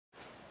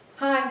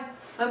Hi,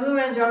 I'm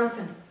LouAnne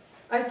Johnson.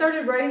 I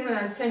started writing when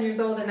I was 10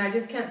 years old and I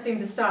just can't seem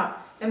to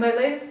stop. And my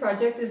latest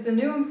project is the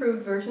new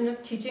improved version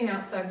of Teaching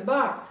Outside the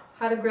Box,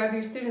 how to grab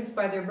your students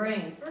by their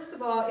brains. First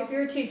of all, if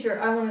you're a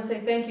teacher, I want to say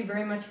thank you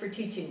very much for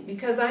teaching,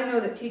 because I know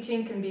that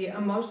teaching can be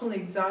emotionally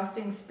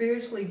exhausting,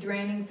 spiritually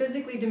draining,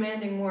 physically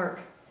demanding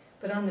work.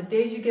 But on the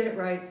days you get it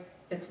right,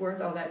 it's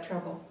worth all that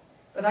trouble.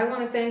 But I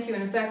want to thank you,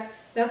 and in fact,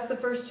 that's the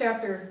first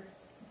chapter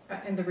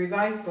in the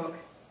revised book.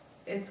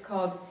 It's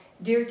called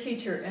Dear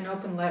Teacher, an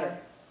Open Letter.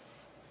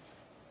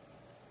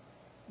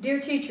 Dear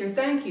teacher,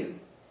 thank you.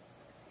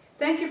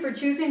 Thank you for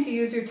choosing to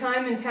use your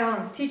time and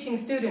talents teaching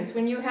students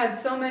when you had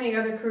so many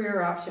other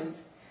career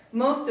options,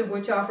 most of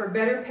which offer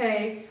better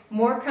pay,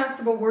 more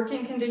comfortable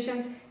working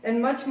conditions,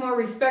 and much more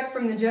respect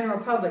from the general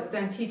public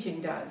than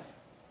teaching does.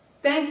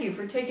 Thank you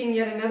for taking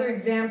yet another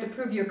exam to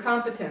prove your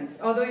competence,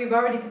 although you've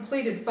already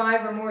completed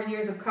 5 or more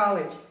years of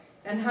college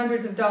and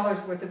hundreds of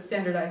dollars worth of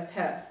standardized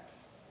tests.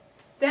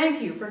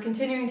 Thank you for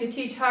continuing to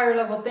teach higher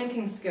level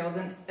thinking skills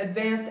and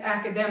advanced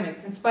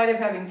academics in spite of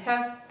having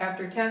test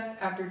after test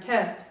after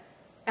test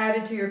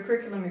added to your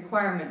curriculum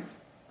requirements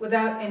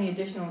without any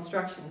additional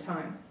instruction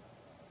time.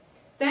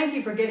 Thank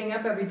you for getting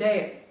up every day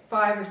at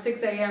 5 or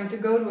 6 a.m. to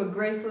go to a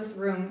graceless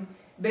room,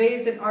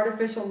 bathed in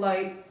artificial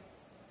light,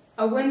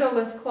 a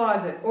windowless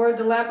closet, or a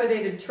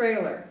dilapidated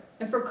trailer,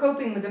 and for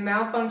coping with the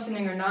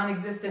malfunctioning or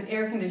non-existent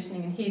air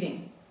conditioning and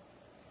heating.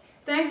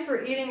 Thanks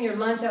for eating your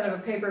lunch out of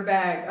a paper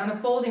bag, on a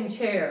folding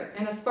chair,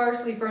 in a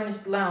sparsely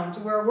furnished lounge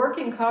where a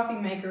working coffee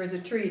maker is a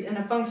treat and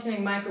a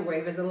functioning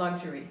microwave is a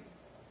luxury.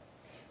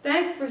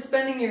 Thanks for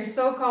spending your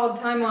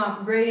so-called time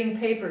off grading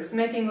papers,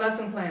 making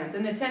lesson plans,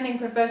 and attending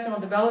professional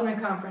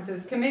development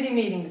conferences, committee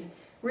meetings,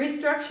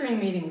 restructuring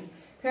meetings,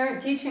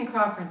 parent-teaching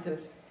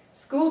conferences,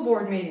 school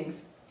board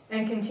meetings,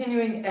 and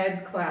continuing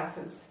ed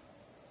classes.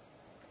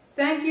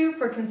 Thank you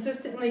for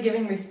consistently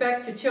giving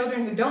respect to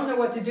children who don't know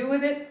what to do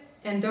with it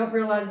and don't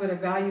realize what a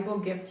valuable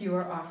gift you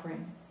are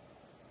offering.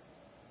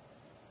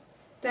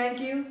 Thank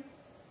you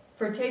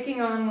for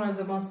taking on one of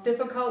the most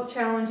difficult,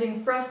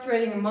 challenging,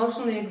 frustrating,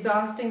 emotionally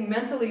exhausting,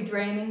 mentally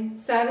draining,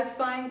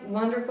 satisfying,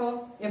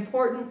 wonderful,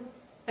 important,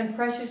 and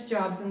precious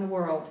jobs in the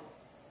world.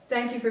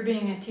 Thank you for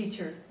being a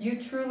teacher.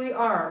 You truly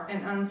are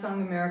an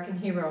unsung American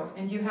hero,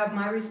 and you have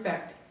my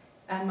respect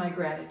and my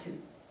gratitude.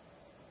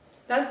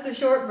 That's the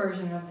short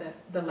version of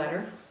the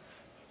letter.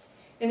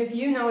 And if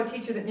you know a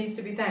teacher that needs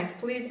to be thanked,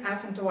 please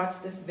ask them to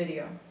watch this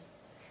video.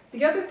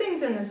 The other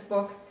things in this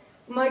book,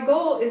 my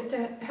goal is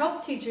to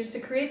help teachers to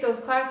create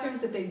those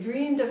classrooms that they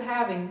dreamed of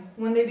having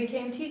when they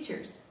became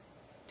teachers,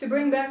 to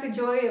bring back the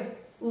joy of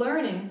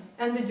learning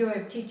and the joy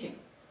of teaching.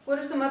 What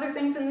are some other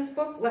things in this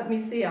book? Let me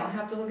see. I'll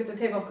have to look at the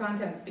table of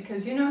contents,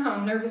 because you know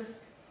how nervous,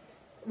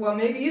 well,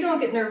 maybe you don't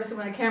get nervous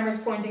when a camera's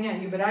pointing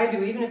at you, but I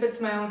do, even if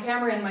it's my own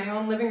camera in my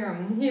own living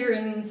room here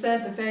in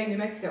Santa Fe, New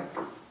Mexico.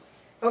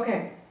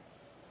 Okay.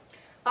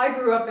 I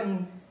grew up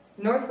in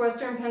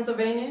northwestern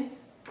Pennsylvania,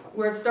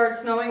 where it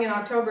starts snowing in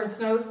October and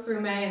snows through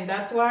May, and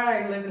that's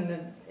why I live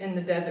in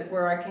the desert,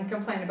 where I can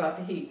complain about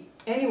the heat.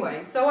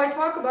 Anyway, so I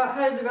talk about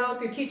how to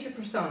develop your teacher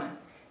persona.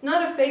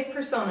 Not a fake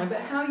persona,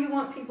 but how you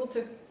want people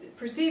to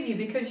perceive you,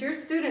 because your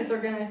students are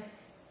going to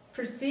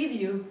perceive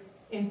you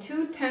in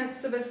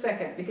 0.2 of a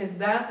second, because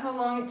that's how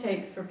long it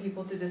takes for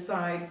people to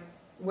decide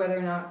whether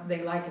or not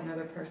they like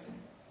another person.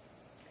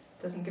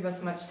 It doesn't give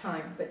us much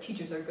time, but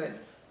teachers are good.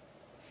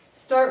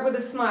 Start with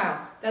a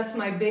smile. That's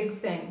my big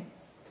thing.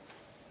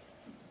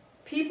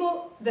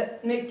 People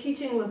that make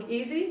teaching look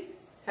easy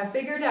have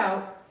figured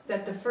out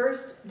that the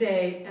first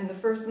day and the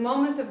first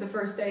moments of the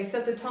first day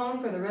set the tone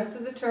for the rest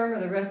of the term or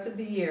the rest of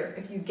the year.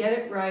 If you get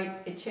it right,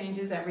 it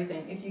changes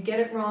everything. If you get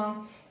it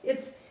wrong,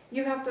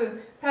 you have to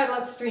paddle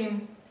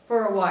upstream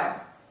for a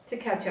while to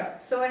catch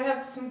up. So I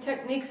have some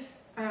techniques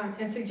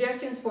and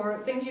suggestions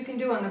for things you can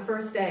do on the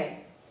first day.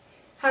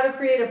 How to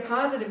create a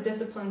positive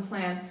discipline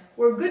plan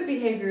where good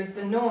behavior is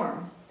the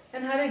norm,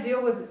 and how to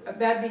deal with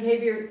bad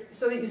behavior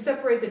so that you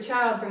separate the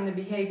child from the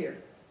behavior.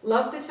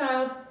 Love the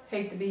child,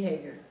 hate the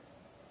behavior.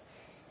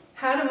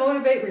 How to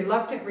motivate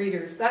reluctant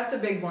readers. That's a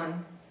big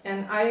one.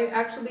 And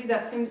I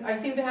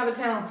seem to have a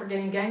talent for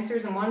getting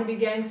gangsters and wannabe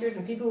gangsters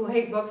and people who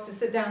hate books to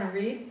sit down and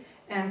read.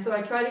 And so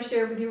I try to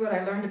share with you what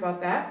I learned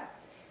about that.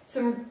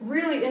 Some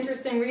really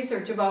interesting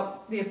research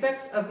about the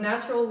effects of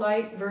natural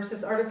light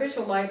versus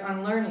artificial light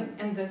on learning,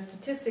 and the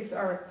statistics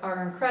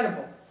are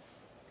incredible.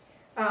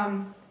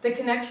 The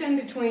connection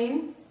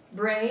between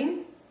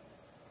brain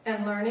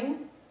and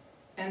learning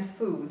and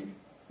food.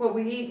 What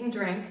we eat and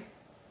drink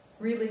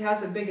really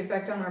has a big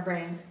effect on our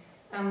brains.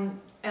 And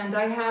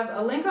I have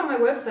a link on my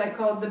website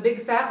called The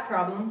Big Fat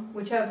Problem,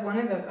 which has one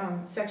of the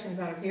sections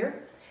out of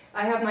here.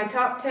 I have my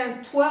top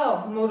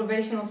 12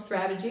 motivational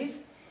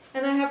strategies.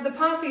 And I have the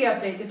Posse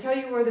update to tell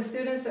you where the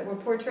students that were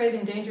portrayed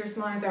in Dangerous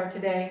Minds are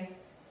today,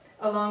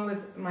 along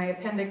with my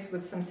appendix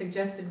with some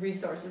suggested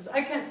resources.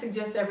 I can't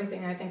suggest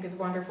everything I think is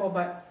wonderful,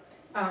 but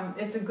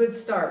it's a good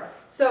start.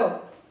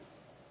 So,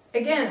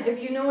 again,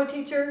 if you know a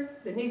teacher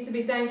that needs to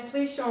be thanked,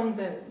 please show them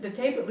the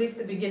tape, at least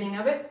the beginning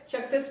of it.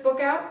 Check this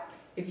book out.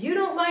 If you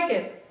don't like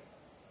it,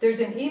 There's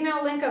an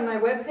email link on my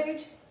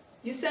webpage.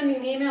 You send me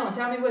an email and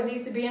tell me what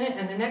needs to be in it,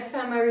 and the next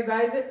time I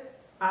revise it,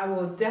 I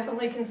will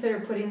definitely consider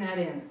putting that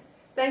in.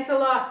 Thanks a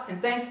lot,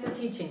 and thanks for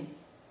teaching.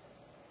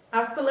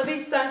 Hasta la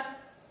vista.